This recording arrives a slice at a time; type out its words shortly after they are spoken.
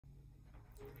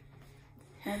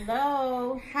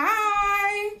Hello.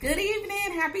 Hi. Good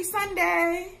evening. Happy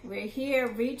Sunday. We're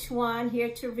here, Reach One, here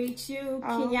to reach you,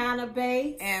 Kiana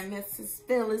Bates. And Mrs.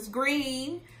 Phyllis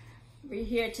Green. We're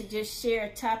here to just share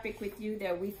a topic with you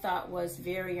that we thought was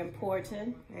very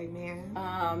important.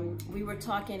 Amen. We were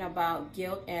talking about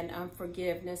guilt and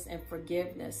unforgiveness and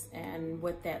forgiveness and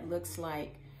what that looks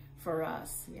like for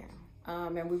us. Yeah.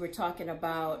 And we were talking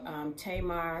about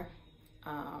Tamar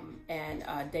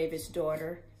and David's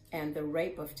daughter and the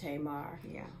rape of Tamar.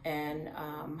 Yeah. And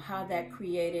how that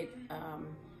created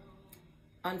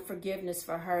unforgiveness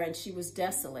for her, and she was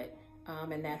desolate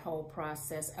in that whole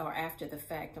process, or after the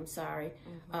fact, I'm sorry.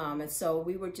 And so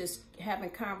we were just having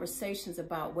conversations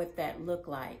about what that looked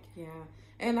like. Yeah.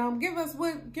 And give us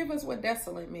what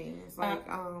desolate means. Like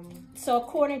so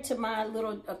according to my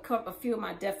a few of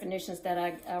my definitions that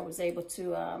I was able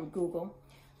to Google,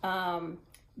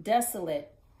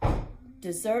 desolate,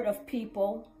 desert of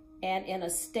people, and in a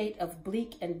state of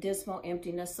bleak and dismal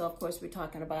emptiness. So of course we're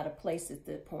talking about a place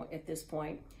at this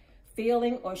point.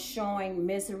 Feeling or showing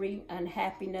misery,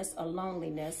 unhappiness, or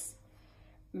loneliness,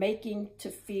 making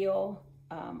to feel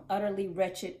utterly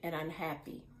wretched and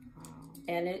unhappy.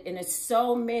 And it's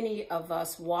so many of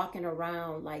us walking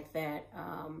around like that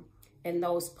in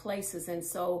those places. And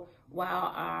so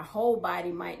while our whole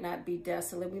body might not be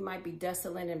desolate, we might be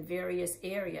desolate in various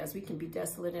areas. We can be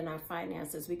desolate in our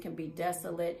finances. We can be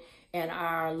desolate in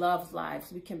our love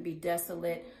lives. We can be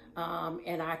desolate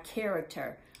in our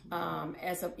character.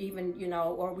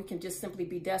 Or we can just simply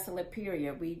be desolate,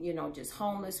 period. We, just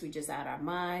homeless. We just out our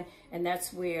mind. And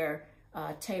that's where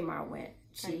Tamar went.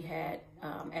 She had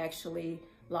actually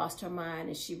lost her mind,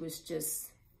 and she was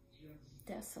just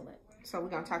desolate. So we're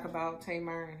going to talk about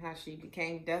Tamar and how she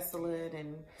became desolate.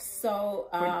 And so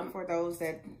for those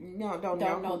that don't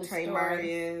know who Tamar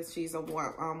is, she's a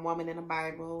woman in the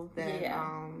Bible that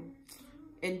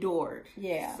endured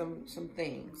some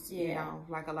things,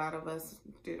 like a lot of us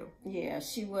do. Yeah,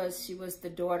 she was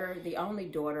the only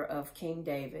daughter of King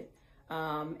David.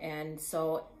 And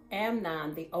so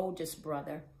Amnon, the oldest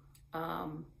brother,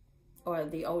 or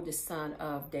the oldest son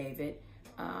of David,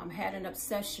 had an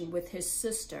obsession with his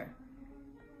sister,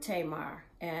 Tamar.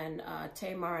 And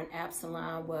Tamar and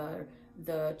Absalom were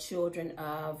the children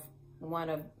of one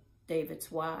of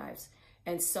David's wives.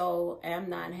 And so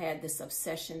Amnon had this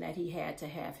obsession that he had to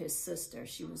have his sister.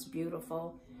 She was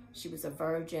beautiful. She was a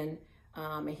virgin.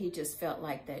 And he just felt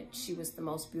like that she was the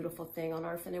most beautiful thing on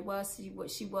earth. And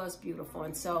she was beautiful.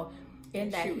 And so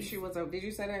in that... She was a... Did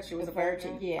you say that? She was a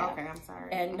virgin? Yeah. Okay, I'm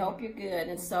sorry. And nope, you're good.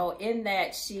 And so in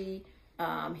that, he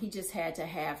just had to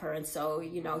have her. And so,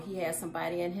 he had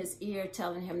somebody in his ear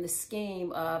telling him the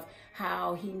scheme of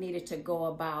how he needed to go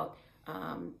about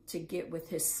to get with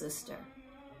his sister.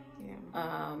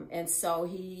 Yeah. And so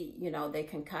he, they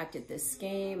concocted this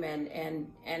scheme,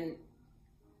 and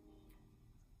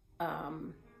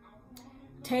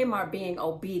Tamar being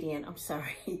obedient,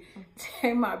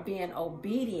 Tamar being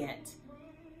obedient,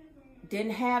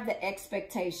 didn't have the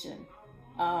expectation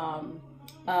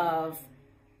of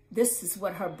this is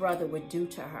what her brother would do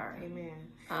to her.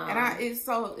 Amen. And it's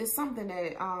something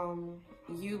that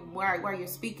while you're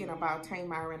speaking about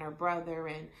Tamar and her brother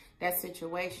and that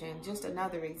situation, just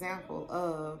another example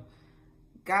of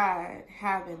God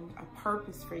having a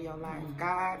purpose for your life.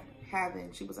 God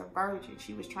she was a virgin.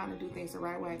 She was trying to do things the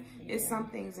right way. Yeah. It's some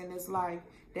things in this life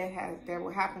that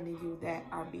will happen to you that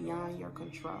are beyond your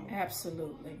control.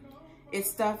 Absolutely.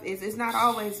 It's not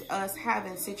always us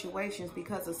having situations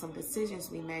because of some decisions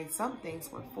we made. Some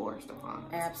things were forced upon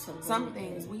us. Absolutely. Some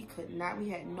things we could not. We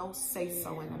had no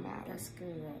say-so in the matter. That's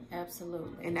good.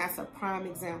 Absolutely. And that's a prime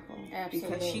example. Absolutely.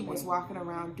 Because she was walking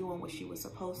around doing what she was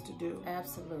supposed to do.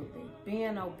 Absolutely.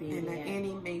 Being obedient. And the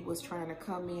enemy was trying to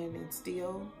come in and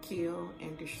steal, kill,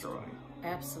 and destroy.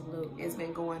 Absolutely. It's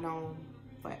been going on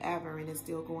forever, and it's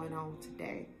still going on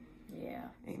today. Yeah.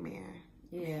 Amen.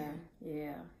 Yeah. Amen.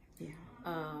 Yeah. Yeah.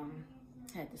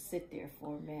 Had to sit there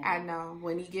for a minute. I know.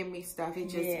 When he give me stuff, it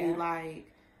just be like,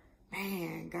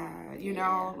 man, God,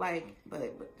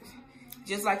 but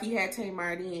just like he had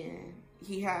Tamar then,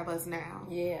 he have us now.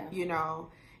 Yeah.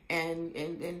 And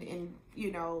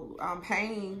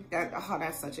Pain,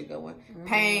 that's such a good one.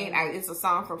 Pain, it's a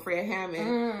song from Fred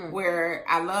Hammond where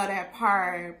I love that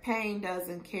part. Pain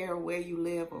doesn't care where you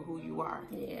live or who you are.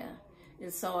 Yeah.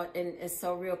 And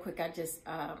so real quick, I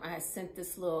sent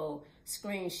this little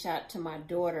screenshot to my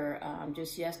daughter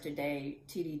just yesterday,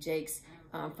 TD Jakes,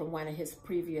 from one of his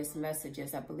previous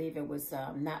messages. I believe it was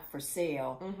not for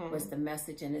sale was the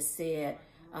message, and it said,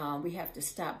 we have to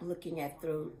stop looking at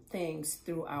things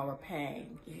through our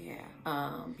pain.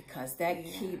 Yeah. Because that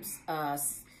keeps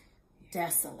us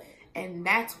desolate. And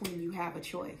that's when you have a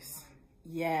choice.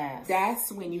 Yes.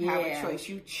 That's when you have a choice.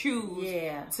 You choose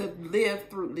to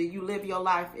live your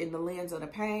life in the lens of the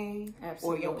pain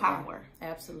or your power.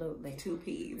 Absolutely. 2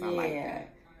 P's. I like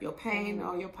that. Your pain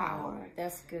or your power.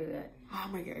 That's good. Oh,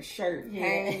 I'm going to get a shirt.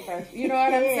 Pain versus, you know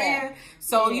what I'm saying?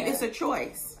 So it's a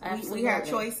choice. We have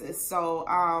choices. So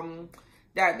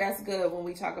that's good when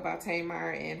we talk about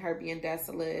Tamar and her being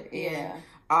desolate. And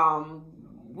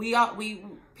we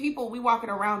walking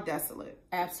around desolate.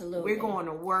 Absolutely. We're going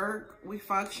to work, we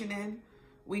functioning,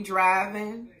 we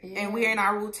driving, and we're in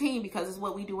our routine because it's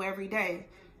what we do every day.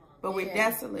 But we're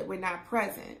desolate, we're not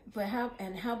present. But how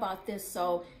about this?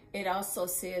 So it also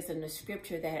says in the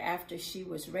scripture that after she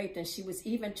was raped, and she was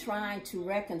even trying to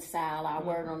reconcile, our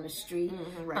word on the street,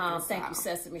 thank you,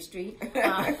 Sesame Street,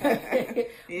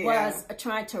 was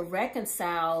trying to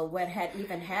reconcile what had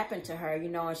even happened to her, you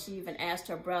know, and she even asked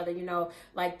her brother, you know,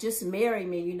 like, just marry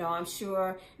me, you know, I'm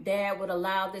sure Dad would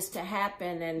allow this to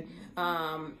happen, and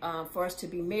for us to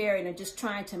be married, and just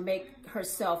trying to make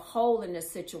herself whole in this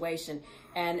situation.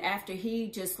 And after he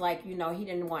just, like, you know, he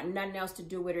didn't want nothing else to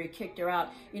do with her, he kicked her out.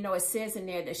 You know, it says in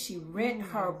there that she rent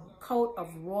her coat of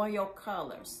royal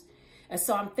colors. And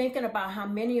so I'm thinking about how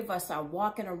many of us are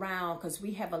walking around because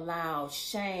we have allowed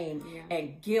shame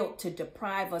and guilt to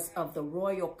deprive us of the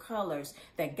royal colors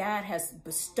that God has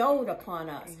bestowed upon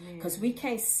us, because we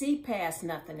can't see past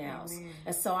nothing else.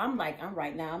 And so I'm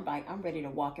right now, I'm ready to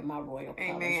walk in my royal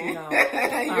colors, you know. We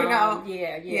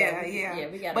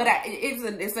got. But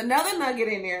it's another nugget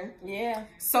in there. Yeah.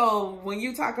 So when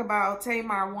you talk about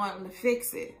Tamar wanting to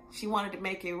fix it, she wanted to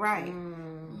make it right.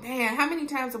 Man, how many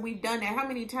times have we done that? How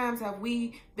many times have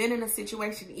we been in a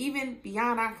situation even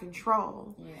beyond our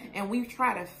control, and we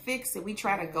try to fix it? We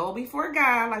try to go before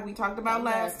God, like we talked about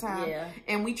last time,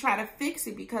 and we try to fix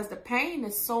it because the pain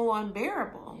is so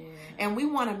unbearable, and we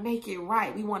want to make it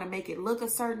right. We want to make it look a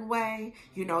certain way.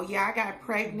 You know, I got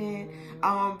pregnant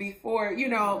before, you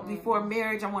know, before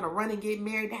marriage. I want to run and get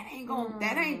married. That ain't going.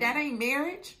 That ain't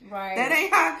marriage. Right. That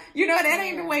ain't how. You know, that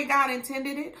ain't the way God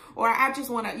intended it. Or I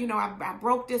just want to, you know, I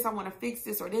broke this, I want to fix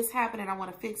this, or this happened and I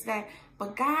want to fix that.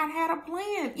 But God had a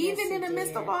plan, even in the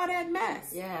midst of all that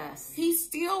mess. Yes. He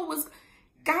still was,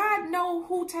 God knew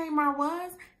who Tamar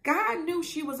was. God knew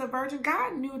she was a virgin.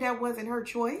 God knew that wasn't her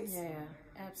choice. Yeah,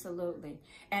 absolutely.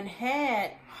 And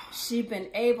had she been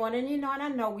able, and you know, and I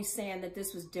know we're saying that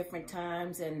this was different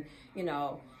times and, you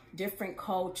know, different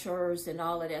cultures and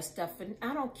all of that stuff. And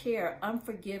I don't care.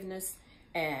 Unforgiveness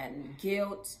and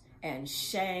guilt and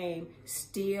shame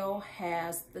still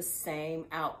has the same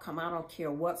outcome. I don't care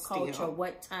what culture,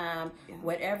 what time,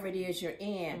 whatever it is you're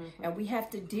in. And we have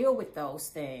to deal with those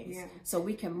things so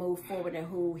we can move forward in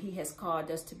who he has called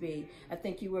us to be. I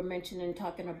think you were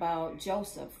talking about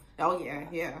Joseph. Oh,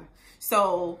 yeah.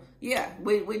 So,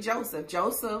 with Joseph.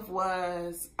 Joseph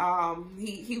was,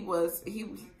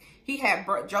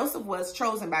 Joseph was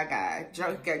chosen by God.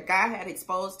 God had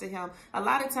exposed to him. A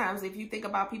lot of times, if you think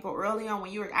about people early on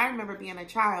when I remember being a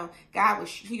child,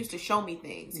 he used to show me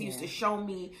things. He used to show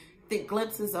me the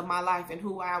glimpses of my life and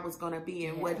who I was going to be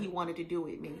and what he wanted to do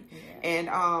with me. And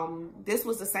this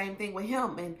was the same thing with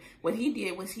him. And what he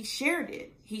did was he shared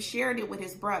it. He shared it with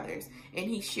his brothers, and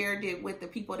he shared it with the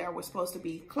people that were supposed to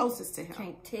be closest to him.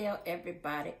 Can't tell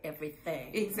everybody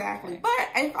everything. Exactly. Okay.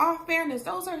 But in all fairness,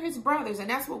 those are his brothers, and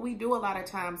that's what we do a lot of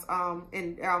times.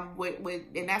 And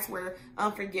that's where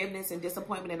unforgiveness and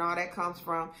disappointment and all that comes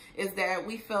from, is that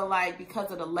we feel like because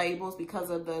of the labels, because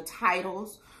of the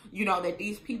titles, you know, that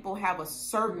these people have a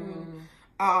certain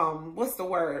what's the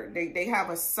word? They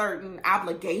have a certain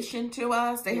obligation to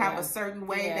us. They have a certain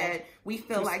way that we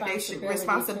feel like they should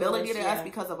responsibility to us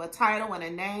because of a title and a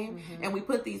name. And we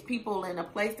put these people in a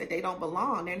place that they don't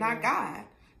belong. They're not God.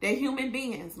 They're human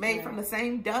beings made from the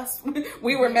same dust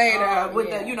we were made of, with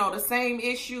the, you know, the same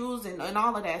issues and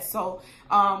all of that. So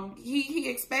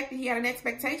he had an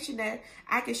expectation that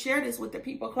I could share this with the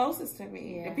people closest to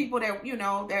me, the people that, you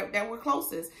know, that were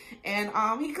closest, and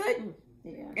he couldn't.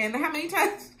 And how many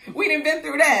times we done been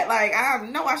through that? Like, I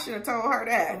know I should have told her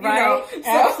that, you know? So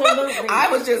absolutely. I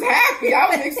was just happy. I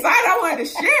was excited. I wanted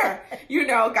to share. You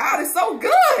know, God is so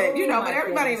good, you know, but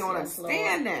everybody don't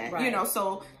understand that, you know?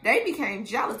 So they became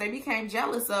jealous. They became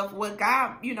jealous of what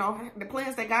God, you know, the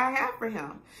plans that God had for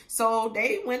him. So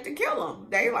they went to kill him.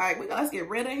 They like, let's get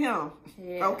rid of him.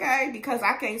 Okay? Because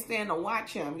I can't stand to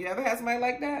watch him. You ever had somebody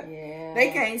like that? Yeah. They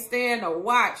can't stand to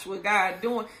watch what God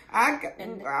doing. I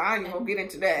ain't gonna get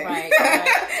into that. Right.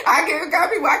 I got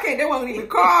people they won't even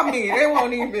call me. They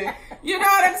won't even, you know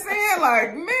what I'm saying?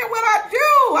 Like, man, what I do?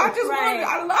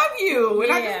 I love you.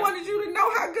 And I just wanted you to know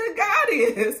how good God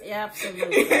is. Yeah,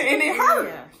 absolutely. And it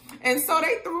hurt. And so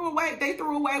they threw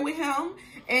away with him,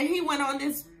 and he went on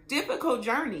this difficult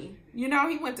journey. You know,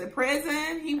 he went to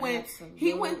prison. He went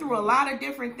through a lot of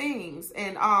different things.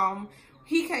 And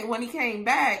when he came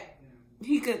back,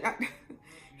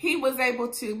 he was able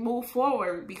to move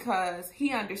forward because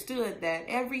he understood that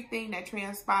everything that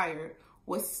transpired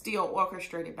was still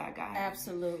orchestrated by God.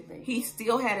 Absolutely. He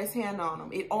still had his hand on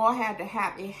them. It all had to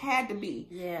happen. It had to be.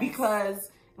 Yes.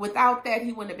 Because without that,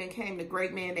 he wouldn't have became the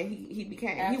great man that he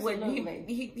became. Absolutely.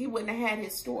 He wouldn't have had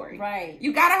his story. Right.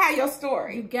 You gotta have your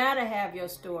story. You gotta have your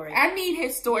story. I need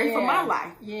his story for my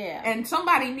life. Yeah. And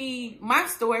somebody need my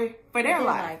story for their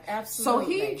life. Absolutely.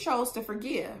 So he chose to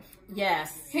forgive.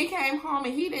 Yes. He came home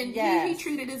and he didn't. Yes. He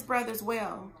treated his brothers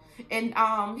well. And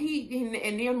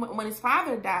then when his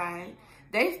father died,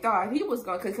 they thought he was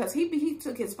going, because he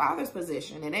took his father's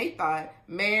position, and they thought,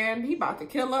 man, he about to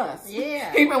kill us.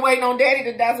 Yeah. He been waiting on daddy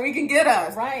to die so he can get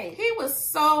us. Right. He was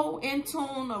so in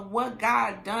tune of what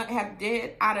God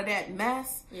did out of that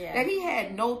mess, that he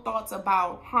had no thoughts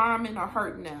about harming or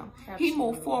hurting them. Absolutely. He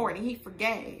moved forward and he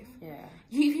forgave. Yeah.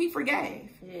 He forgave.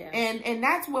 Yeah. And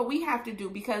that's what we have to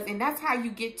do, and that's how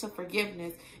you get to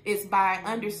forgiveness, is by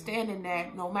understanding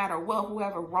that no matter what,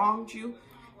 whoever wronged you,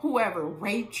 whoever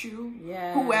raped you,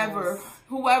 yes. whoever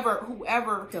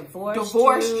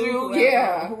divorced you,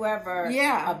 whoever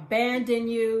abandoned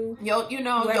you,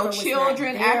 your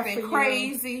children acting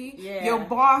crazy, your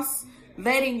boss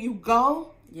letting you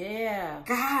go. Yeah,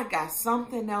 God got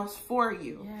something else for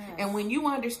you. Yes. And when you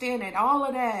understand that all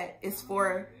of that is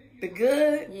for the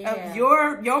good of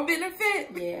your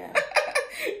benefit,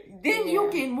 then you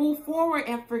can move forward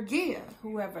and forgive.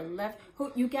 Whoever left,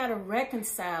 you got to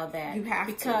reconcile that. You have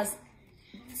because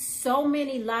so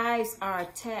many lives are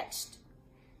attached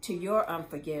to your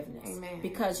unforgiveness. Amen.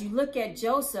 Because you look at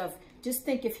Joseph, just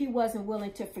think if he wasn't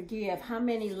willing to forgive, how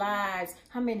many lives,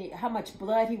 how much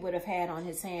blood he would have had on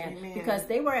his hand. Amen. Because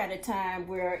they were at a time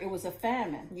where it was a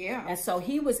famine. Yeah. And so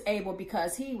he was able,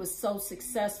 because he was so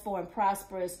successful and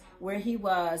prosperous where he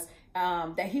was,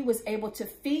 that he was able to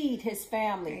feed his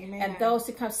family. Amen. And those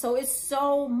to come. So it's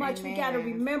so much. Amen. We got to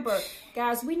remember,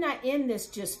 guys, we're not in this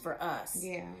just for us.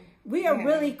 Yeah. We are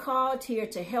really called here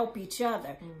to help each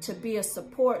other, to be a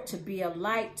support, to be a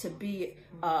light, to be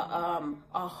a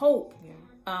hope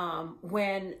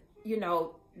when,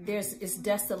 it's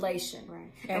desolation.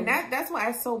 Right. And that's why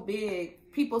it's so big.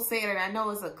 People say it, and I know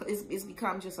it's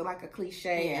become just like a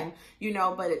cliche, and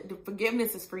but the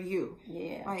forgiveness is for you.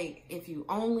 Yeah, like if you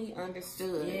only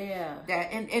understood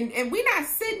that, and we're not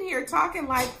sitting here talking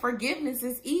like forgiveness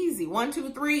is easy. 1, 2,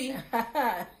 3.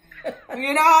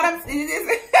 You know what I'm saying? You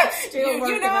know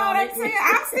what I'm saying?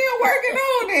 I'm still working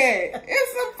on it.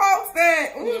 It's some folks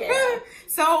that,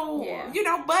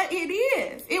 but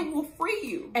it will free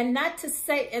you. And not to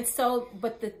say,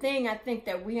 but the thing I think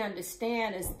that we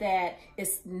understand is that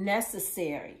it's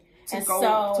necessary.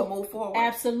 To move forward.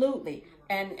 Absolutely.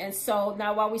 And so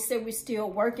now while we say we're still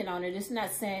working on it, it's not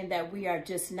saying that we are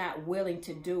just not willing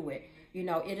to do it.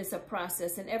 It is a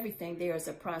process, and everything there is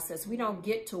a process. We don't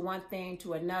get to one thing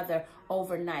to another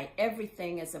overnight.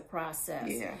 Everything is a process.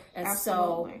 Yeah, and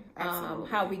absolutely. So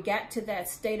how we got to that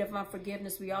state of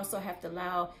unforgiveness, we also have to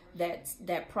allow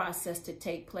that process to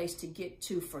take place to get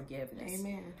to forgiveness.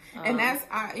 Amen. And that's,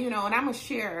 and I'm going to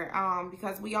share,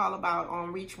 because we all about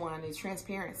on Reach One is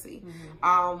transparency.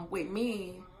 Mm-hmm. With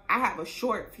me, I have a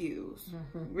short fuse.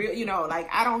 Mm-hmm. Like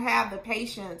I don't have the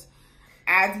patience.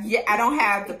 I don't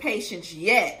have the patience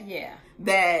yet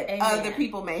that other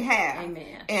people may have.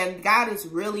 Amen. And God is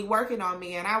really working on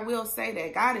me. And I will say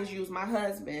that God has used my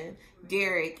husband,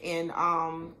 Derek, in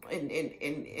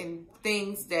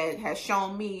things that has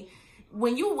shown me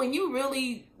when you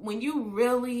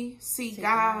really see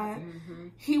God, mm-hmm.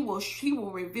 he will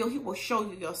reveal, he will show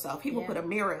you yourself. He will put a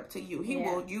mirror up to you. He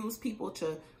will use people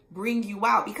to bring you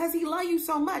out because he loves you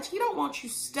so much. He don't want you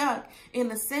stuck in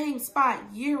the same spot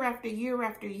year after year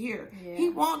after year. Yeah. He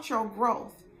wants your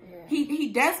growth. Yeah.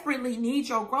 He desperately needs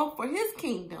your growth for his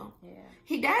kingdom.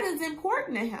 Yeah. That is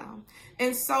important to him.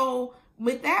 And so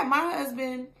with that, my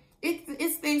husband,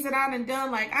 it's things that I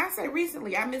done. Like I said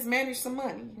recently, I mismanaged some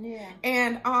money. Yeah.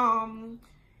 And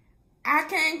I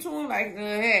came to him like,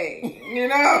 hey,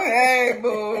 hey,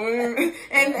 boo.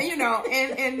 And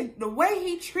and the way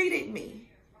he treated me,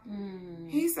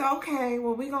 he said, okay,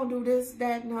 well, we're going to do this,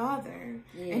 that, and the other.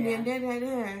 Yeah. And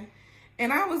then.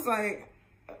 And I was like,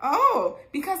 oh,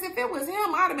 because if it was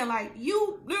him, I'd have been like,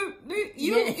 you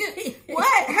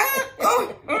what? Huh?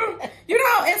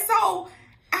 And so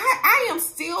I am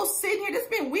still sitting here. It's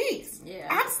been weeks. Yeah.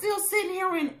 I'm still sitting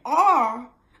here in awe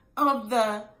of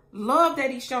the love that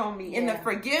that he showed me, and the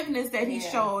forgiveness that he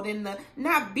showed, and the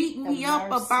not beating me up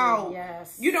mercy, about,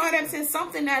 yes. you know what I'm saying?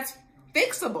 Something that's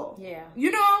fixable. Yeah.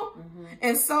 You know?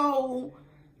 And so,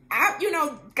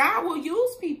 God will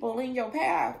use people in your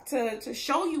path to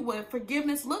show you what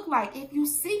forgiveness look like if you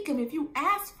seek him, if you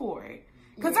ask for it.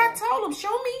 Because I told him,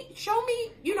 show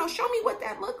me what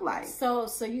that look like. So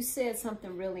you said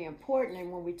something really important,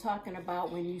 and when we're talking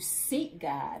about when you seek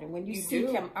God and when you seek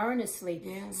him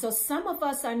earnestly. So some of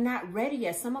us are not ready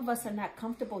yet. Some of us are not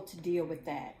comfortable to deal with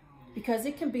that, because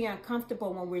it can be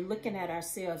uncomfortable when we're looking at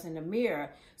ourselves in the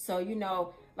mirror. So,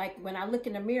 like when I look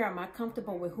in the mirror, am I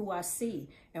comfortable with who I see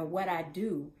and what I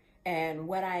do and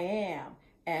what I am?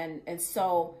 And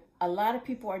so a lot of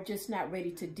people are just not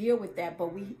ready to deal with that.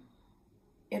 But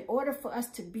in order for us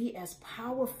to be as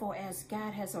powerful as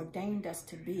God has ordained us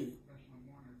to be,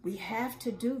 we have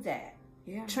to do that.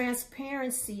 Yeah.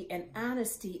 Transparency and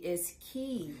honesty is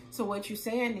key. So what you're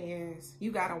saying is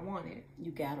you gotta want it.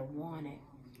 You gotta want it.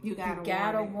 You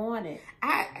gotta want it.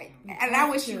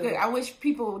 I wish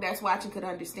people that's watching could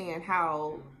understand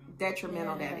how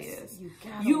detrimental that is. You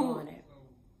gotta want it.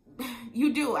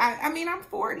 You do. I mean, I'm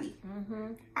 40.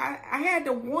 I had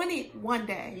to want it one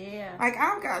day. Yeah. Like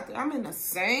I'm in the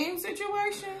same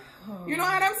situation. You know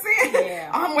what I'm saying?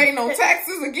 Yeah. I'm waiting on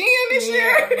taxes again this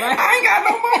year. Right. I ain't got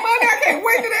no more money. I can't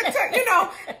wait till that tax.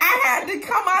 I had to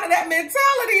come out of that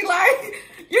mentality like,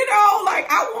 like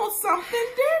I want something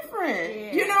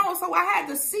different. Yeah. So I had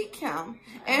to seek him.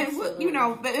 And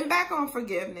and back on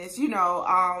forgiveness,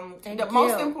 the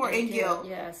most important guilt.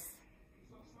 Yes.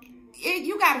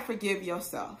 You got to forgive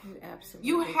yourself. You absolutely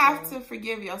You have to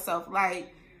forgive yourself.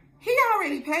 Like, he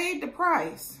already paid the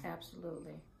price.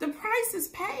 Absolutely. The price is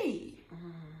paid.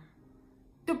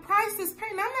 The price is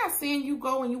paid. And I'm not saying you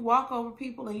go and you walk over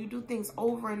people and you do things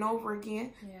over and over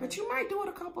again, but you might do it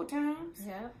a couple times.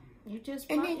 Yeah.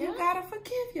 And then you got to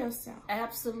forgive yourself.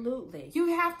 Absolutely. You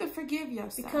have to forgive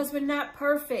yourself. Because we're not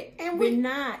perfect. And we're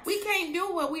not. We can't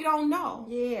do what we don't know.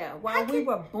 Yeah. While we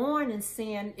were born in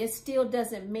sin, it still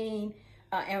doesn't mean,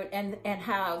 and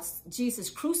how Jesus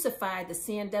crucified the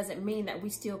sin doesn't mean that we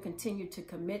still continue to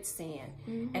commit sin.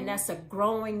 And that's a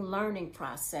growing, learning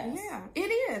process. Yeah, it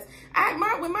is.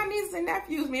 When my nieces and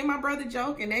nephews, me and my brother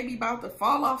joke, and they be about to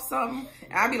fall off something,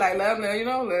 I be like, let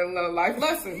them, life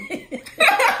lesson.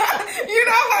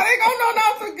 How they gonna know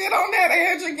not to get on that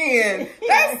edge again?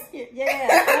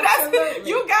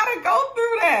 You gotta go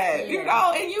through that,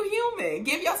 and you human.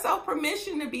 Give yourself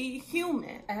permission to be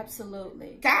human.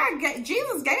 Absolutely.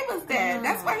 Jesus gave us that.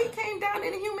 That's why he came down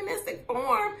in a humanistic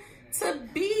form to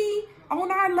be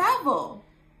on our level.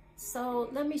 So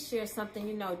let me share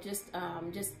something,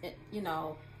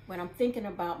 when I'm thinking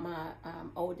about my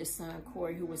oldest son,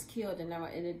 Corey, who was killed, and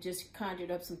it just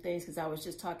conjured up some things because I was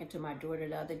just talking to my daughter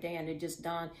the other day, and it just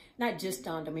dawned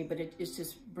on me, but it's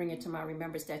just bringing to my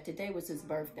remembrance that today was his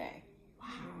birthday.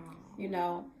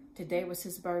 Wow. Today was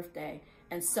his birthday.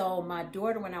 And so my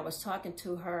daughter, when I was talking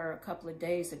to her a couple of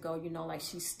days ago, like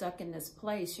she's stuck in this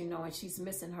place, and she's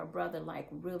missing her brother like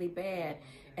really bad.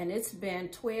 And it's been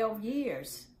 12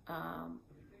 years,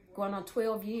 going on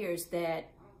 12 years that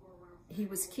he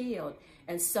was killed.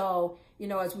 And so,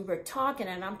 as we were talking,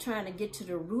 and I'm trying to get to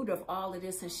the root of all of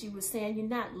this, and she was saying, you're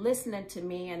not listening to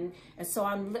me. And so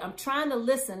I'm trying to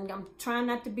listen. I'm trying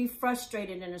not to be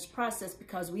frustrated in this process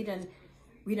because we done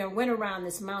went around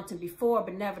this mountain before,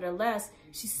 but nevertheless,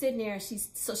 she's sitting there and she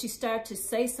started to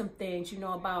say some things,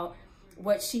 about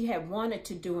what she had wanted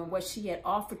to do and what she had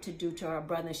offered to do to her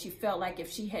brother. And she felt like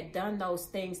if she had done those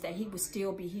things that he would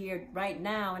still be here right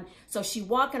now. And so she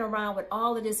walking around with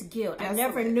all of this guilt. Desolate. I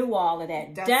never knew all of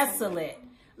that. Desolate.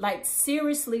 Like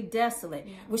seriously desolate.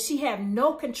 Yeah. Which she had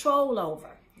no control over.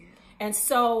 Yeah. And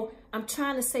so I'm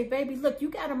trying to say, baby, look, you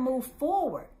got to move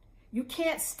forward. You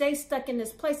can't stay stuck in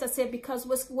this place. I said, because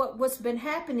what's been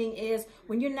happening is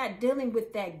when you're not dealing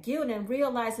with that guilt and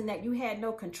realizing that you had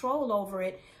no control over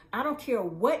it, I don't care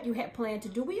what you had planned to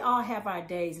do. We all have our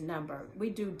days numbered. We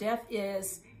do. Death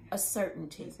is a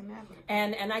certainty.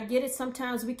 And I get it.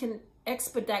 Sometimes we can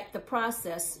expedite the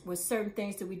process with certain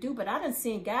things that we do, but I done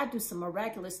seen God do some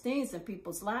miraculous things in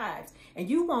people's lives, and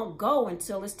you won't go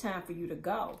until it's time for you to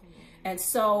go. And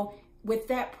so with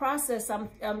that process, I'm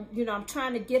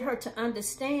trying to get her to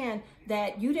understand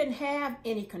that you didn't have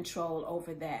any control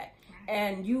over that,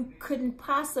 and you couldn't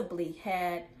possibly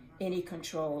had any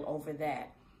control over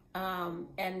that.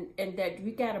 And that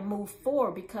we got to move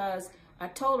forward, because I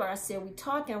told her, I said, we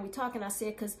talking, I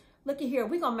said, because look at here,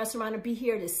 we're going to mess around and be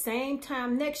here the same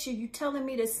time next year. You telling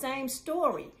me the same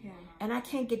story. Yeah. And I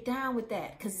can't get down with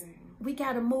that, because we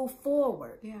got to move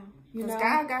forward. Yeah. Because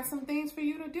God got some things for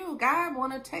you to do. God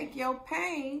want to take your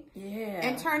pain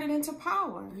and turn it into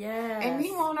power. Yes. And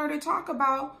he want her to talk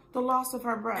about the loss of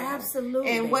her brother.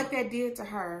 Absolutely. And what that did to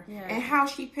her. Yes. And how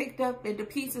she picked up the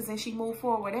pieces and she moved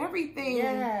forward. Everything.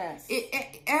 Yes.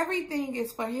 Everything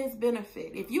is for his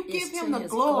benefit. If you give him the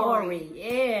glory.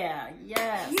 Yeah.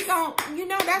 Yes. He don't,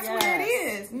 that's where it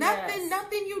is.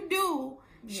 Nothing you do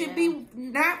should be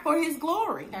not for his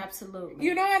glory. Absolutely.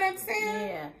 You know what I'm saying?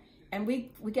 Yeah. And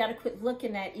we got to quit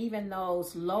looking at even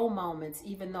those low moments,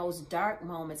 even those dark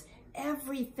moments.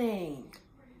 Everything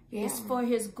is for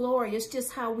his glory. It's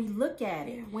just how we look at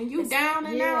it. When you down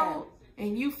and out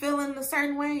and you feeling a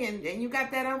certain way and you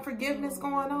got that unforgiveness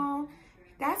going on,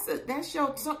 that's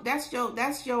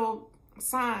your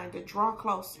sign to draw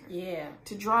closer. Yeah.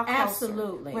 To draw closer.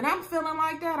 Absolutely. When I'm feeling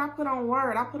like that, I put on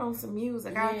word. I put on some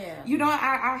music.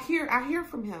 I hear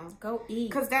from him. Go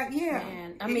eat. Cause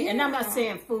man. I mean, and I'm not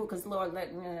saying food, cause Lord,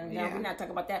 we're not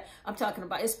talking about that. I'm talking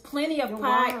about it's plenty of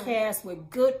podcasts with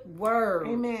good word.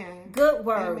 Amen. Good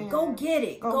word. Amen. Go get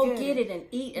it. Go get it and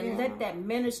eat and let that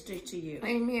minister to you.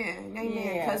 Amen.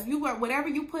 Amen. Cause whatever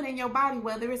you put in your body,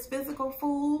 whether it's physical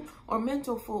food or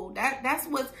mental food, that's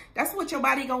what your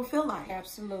body gonna feel like.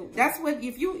 Absolutely. That's what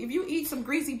if you eat some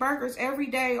greasy burgers every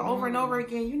day over and over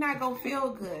again, you're not gonna feel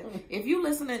good. If you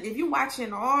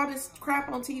watching all this crap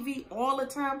on TV all the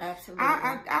time, absolutely.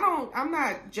 I'm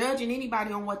not judging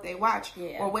anybody on what they watch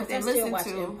or what they listen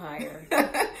to. Empire.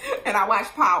 And I watch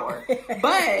Power.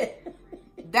 But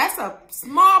that's a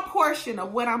small portion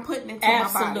of what I'm putting into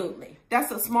my body. That's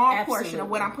a small portion of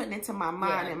what I'm putting into my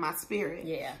mind and my spirit.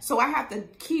 Yeah. So I have to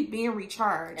keep being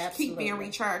recharged. Keep being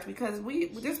recharged because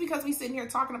because we sitting here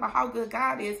talking about how good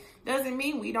God is doesn't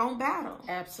mean we don't battle.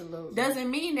 Absolutely. Doesn't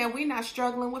mean that we're not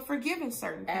struggling with forgiving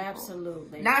certain people.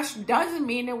 Absolutely. Doesn't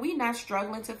mean that we're not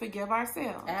struggling to forgive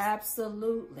ourselves.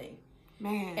 Absolutely.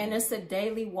 Man. And it's a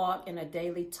daily walk and a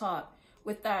daily talk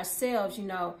with ourselves,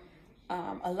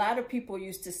 a lot of people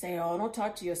used to say, oh, don't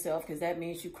talk to yourself because that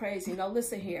means you're crazy. No,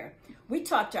 listen here. We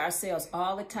talk to ourselves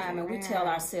all the time and we tell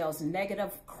ourselves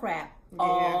negative crap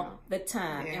all the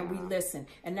time and we listen.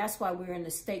 And that's why we're in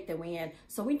the state that we're in.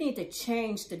 So we need to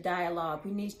change the dialogue.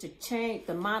 We need to change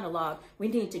the monologue. We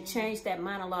need to change that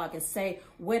monologue and say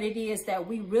what it is that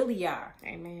we really are.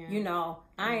 Amen.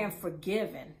 I am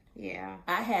forgiven. Yeah.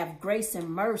 I have grace and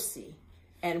mercy.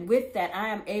 And with that, I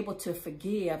am able to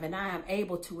forgive and I am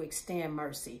able to extend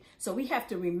mercy. So we have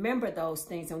to remember those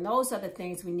things. And those are the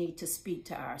things we need to speak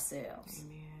to ourselves.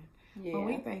 Amen. Yeah. Well,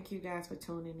 we thank you guys for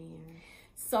tuning in.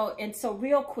 So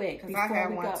real quick. Because I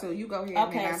have one too. You go ahead.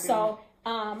 Okay. So,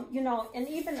 and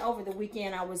even over the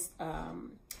weekend, I was, I'd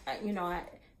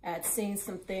seen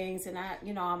some things and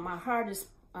my heart is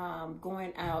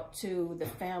going out to the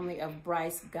family of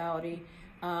Bryce Gowdy.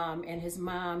 And his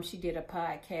mom, she did a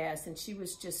podcast and she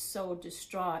was just so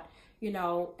distraught,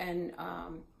 and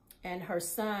her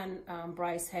son,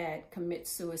 Bryce, had committed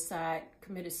suicide.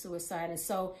 And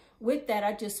so with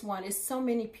that, it's so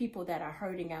many people that are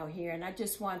hurting out here. And I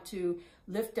just want to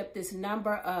lift up this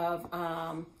number of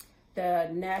the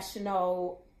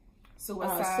National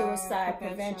Suicide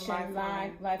Prevention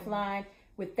Lifeline.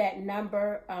 With that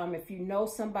number, if you know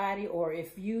somebody or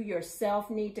if you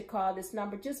yourself need to call this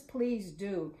number, just please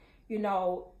do.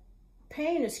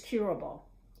 Pain is curable.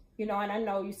 And I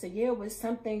know you say, yeah, with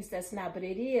some things that's not, but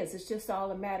it is. It's just all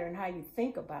a matter of how you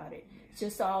think about it. It's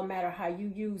just all a matter of how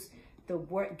you use the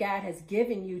word God has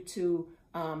given you to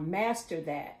master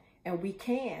that. And we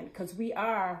can, because we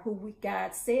are who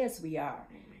God says we are,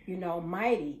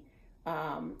 mighty.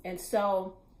 And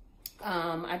so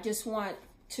I just want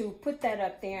to put that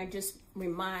up there and just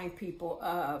remind people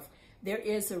of there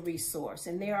is a resource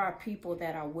and there are people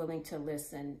that are willing to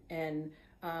listen and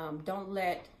don't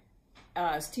let,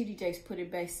 as T.D. Jakes put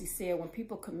it, basically said, when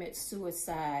people commit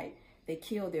suicide, they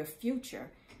kill their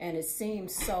future. And it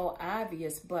seems so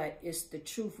obvious, but it's the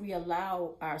truth. We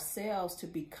allow ourselves to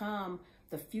become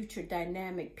the future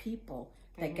dynamic people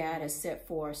that God has set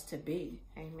for us to be.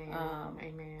 Amen.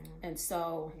 Amen. And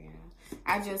so... Yeah.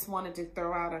 I just wanted to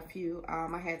throw out a few. I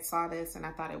had saw this and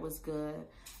I thought it was good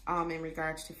in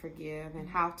regards to forgive and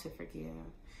how to forgive.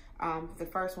 The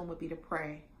first one would be to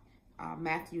pray.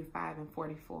 Matthew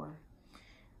 5:44.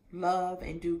 Love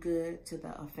and do good to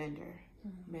the offender.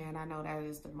 Mm-hmm. Man, I know that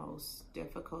is the most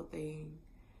difficult thing.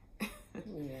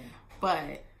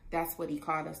 But that's what he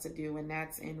called us to do. And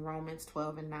that's in Romans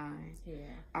 12:9.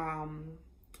 Yeah.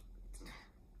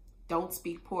 Don't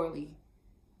speak poorly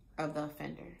of the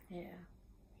offender. Yeah.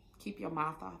 Keep your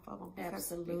mouth off of them because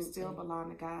absolutely. They still belong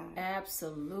to God.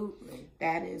 Absolutely.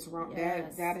 That is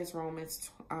that is Romans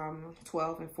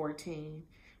 12:14.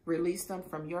 Release them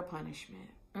from your punishment.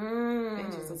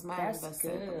 Vengeance is mine, thus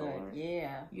said the Lord.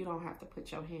 Yeah. You don't have to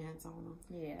put your hands on them.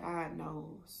 Yeah. God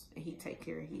knows, and He take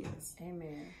care of His.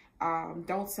 Amen.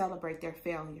 Don't celebrate their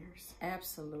failures.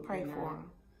 Absolutely. Pray not. for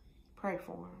them. Pray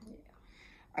for them.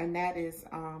 Yeah. And that is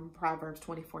Proverbs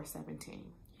 24:17.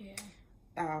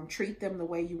 Yeah. Treat them the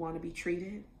way you want to be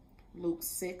treated. Luke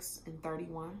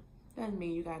 6:31. Doesn't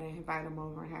mean you got to invite them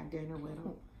over and have dinner with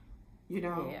them. You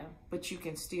know, Yeah. but you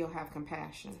can still have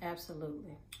compassion.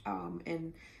 Absolutely.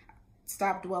 And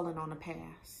stop dwelling on the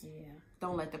past. Yeah.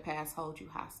 Don't let the past hold you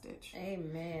hostage.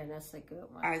 Amen. That's a good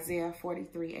one. Isaiah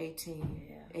 43:18.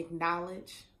 Yeah.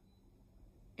 Acknowledge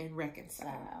and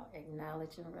reconcile.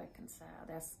 Acknowledge and reconcile.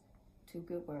 That's two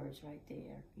good words right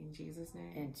there. In Jesus'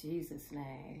 name. In Jesus'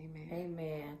 name. Amen.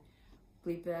 Amen.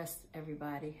 Be blessed,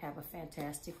 everybody. Have a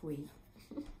fantastic week.